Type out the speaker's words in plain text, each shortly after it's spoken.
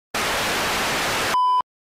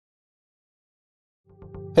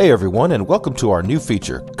Hey everyone, and welcome to our new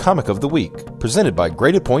feature, Comic of the Week, presented by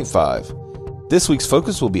Graded Point 5. This week's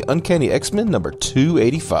focus will be Uncanny X-Men number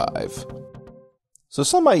 285. So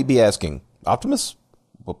some might be asking, Optimus?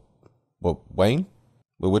 Well, Wayne?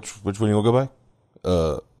 Which one you want to go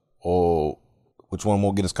by? Which one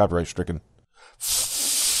won't get us copyright stricken?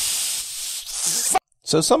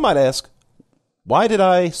 So some might ask, why did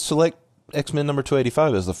I select X-Men number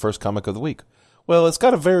 285 as the first comic of the week? Well, it's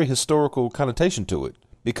got a very historical connotation to it,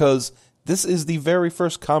 because this is the very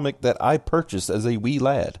first comic that I purchased as a wee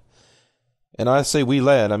lad. And I say wee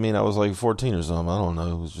lad, I mean I was like 14 or something. I don't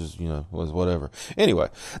know. It was just, was whatever. Anyway,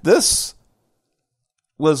 this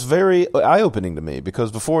was very eye-opening to me,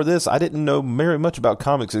 because before this, I didn't know very much about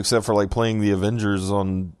comics except for like playing the Avengers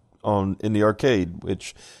in the arcade,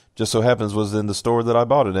 which just so happens was in the store that I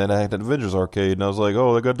bought it, and I had an Avengers arcade, and I was like,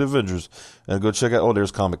 oh, they got the Avengers. And I go check out, oh,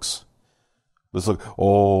 there's comics. Let's look.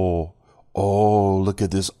 Oh, look at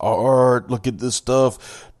this art. Look at this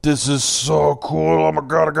stuff. This is so cool. Oh my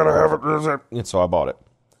God, I gotta have it. And so I bought it.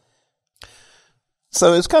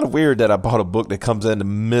 So it's kind of weird that I bought a book that comes in the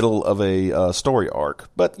middle of a story arc.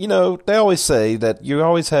 But, they always say that you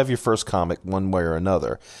always have your first comic one way or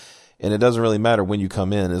another. And it doesn't really matter when you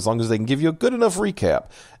come in, as long as they can give you a good enough recap.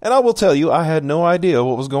 And I will tell you, I had no idea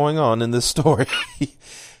what was going on in this story.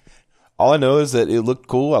 All I know is that it looked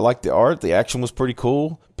cool. I liked the art. The action was pretty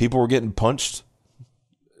cool. People were getting punched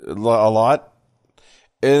a lot.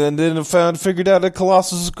 And then I figured out that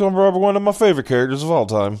Colossus is probably one of my favorite characters of all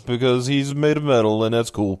time, because he's made of metal, and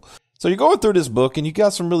that's cool. So you're going through this book, and you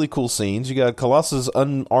got some really cool scenes. You got Colossus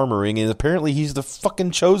unarmoring, and apparently he's the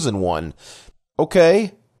fucking chosen one.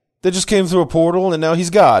 Okay. They just came through a portal, and now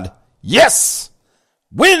he's God. Yes!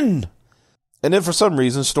 Win! And then for some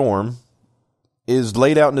reason, Storm is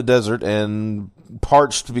laid out in the desert and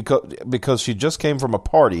parched because she just came from a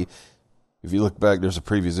party. If you look back, there's a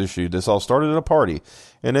previous issue. This all started at a party.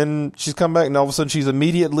 And then she's come back, and all of a sudden she's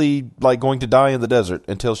immediately like going to die in the desert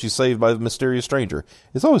until she's saved by the mysterious stranger.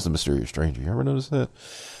 It's always the mysterious stranger. You ever notice that?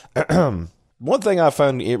 One thing I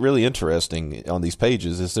found it really interesting on these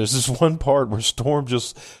pages is there's this one part where Storm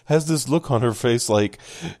just has this look on her face, like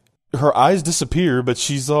her eyes disappear, but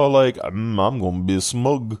she's all like, I'm going to be a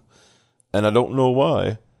smug. And I don't know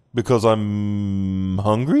why. Because I'm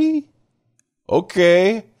hungry?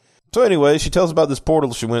 Okay. So anyway, she tells about this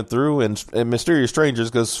portal she went through, and Mysterious Strangers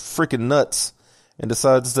goes freaking nuts and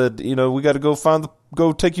decides that, we got to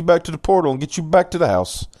go take you back to the portal and get you back to the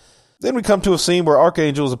house. Then we come to a scene where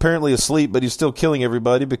Archangel is apparently asleep, but he's still killing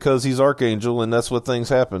everybody because he's Archangel, and that's what things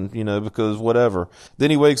happen, because whatever. Then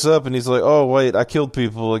he wakes up and he's like, oh, wait, I killed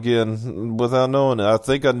people again without knowing it. I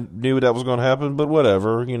think I knew that was going to happen, but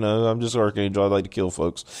whatever. I'm just Archangel. I like to kill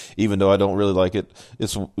folks, even though I don't really like it.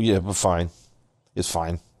 But fine. It's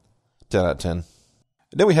fine. 10 out of 10. And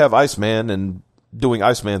then we have Iceman and doing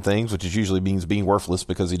Iceman things, which usually means being worthless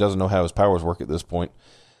because he doesn't know how his powers work at this point.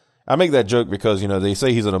 I make that joke because, they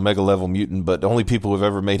say he's an Omega level mutant, but the only people who've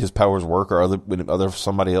ever made his powers work are when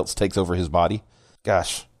somebody else takes over his body.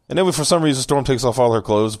 Gosh. And then for some reason, Storm takes off all her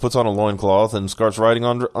clothes, puts on a loincloth, and starts riding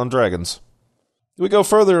on dragons. We go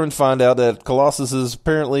further and find out that Colossus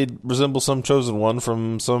apparently resembles some chosen one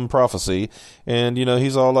from some prophecy. And,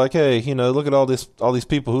 he's all like, hey, look at all these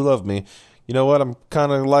people who love me. You know what? I'm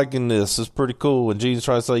kind of liking this. It's pretty cool. And Jesus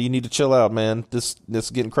tries to say, you need to chill out, man. This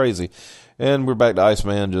is getting crazy. And we're back to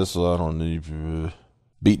Iceman, just, I don't need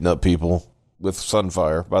beating up people with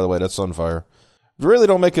Sunfire. By the way, that's Sunfire. We really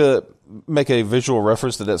don't make a visual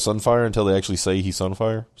reference to that Sunfire until they actually say he's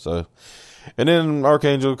Sunfire. So, and then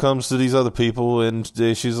Archangel comes to these other people, and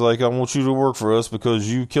she's like, I want you to work for us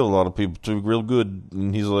because you kill a lot of people too, real good.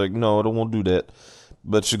 And he's like, no, I don't want to do that.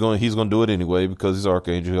 But he's going to do it anyway because he's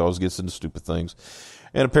Archangel. He always gets into stupid things.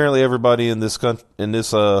 And apparently everybody in this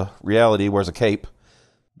reality wears a cape.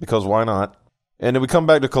 Because why not? And then we come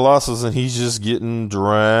back to Colossus, and he's just getting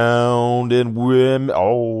drowned in women.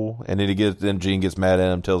 Oh, and then Jean gets mad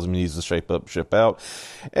at him, tells him he needs to shape up, ship out.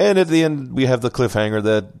 And at the end, we have the cliffhanger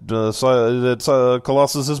that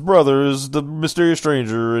Colossus's brother is the mysterious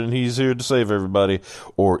stranger, and he's here to save everybody.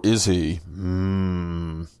 Or is he?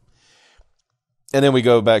 And then we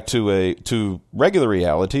go back to regular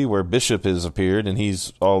reality where Bishop has appeared, and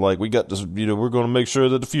he's all like, we got this, we're going to make sure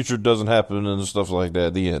that the future doesn't happen and stuff like that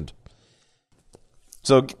at the end.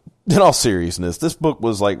 So, in all seriousness, this book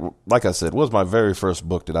was like I said, was my very first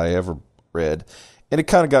book that I ever read. And it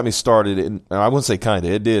kind of got me started, and I wouldn't say kind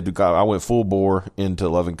of, it did. I went full bore into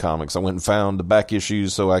loving comics. I went and found the back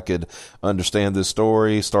issues so I could understand this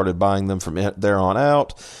story, started buying them from there on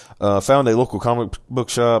out. Found a local comic book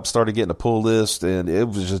shop, started getting a pull list, and it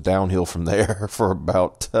was just downhill from there for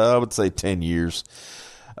about, I would say, 10 years.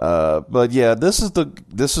 But yeah, this is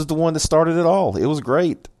the one that started it all. It was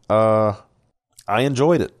great. I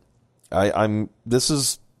enjoyed it. This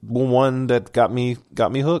is one that got me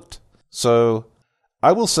hooked. So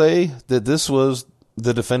I will say that this was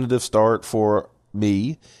the definitive start for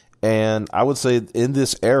me, and I would say in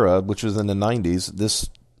this era, which was in the 90s, this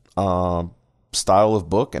style of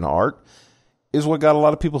book and art is what got a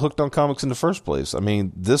lot of people hooked on comics in the first place. I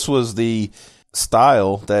mean, this was the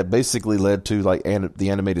style that basically led to like the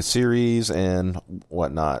animated series and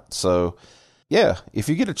whatnot. So yeah, if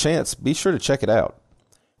you get a chance, be sure to check it out.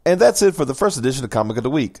 And that's it for the first edition of Comic of the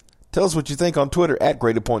Week. Tell us what you think on Twitter at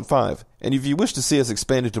Graded.5. And if you wish to see us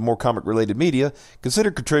expand into more comic-related media,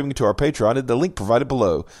 consider contributing to our Patreon at the link provided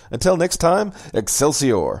below. Until next time,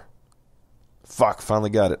 Excelsior. Fuck, finally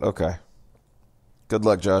got it. Okay. Good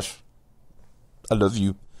luck, Josh. I love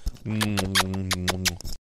you.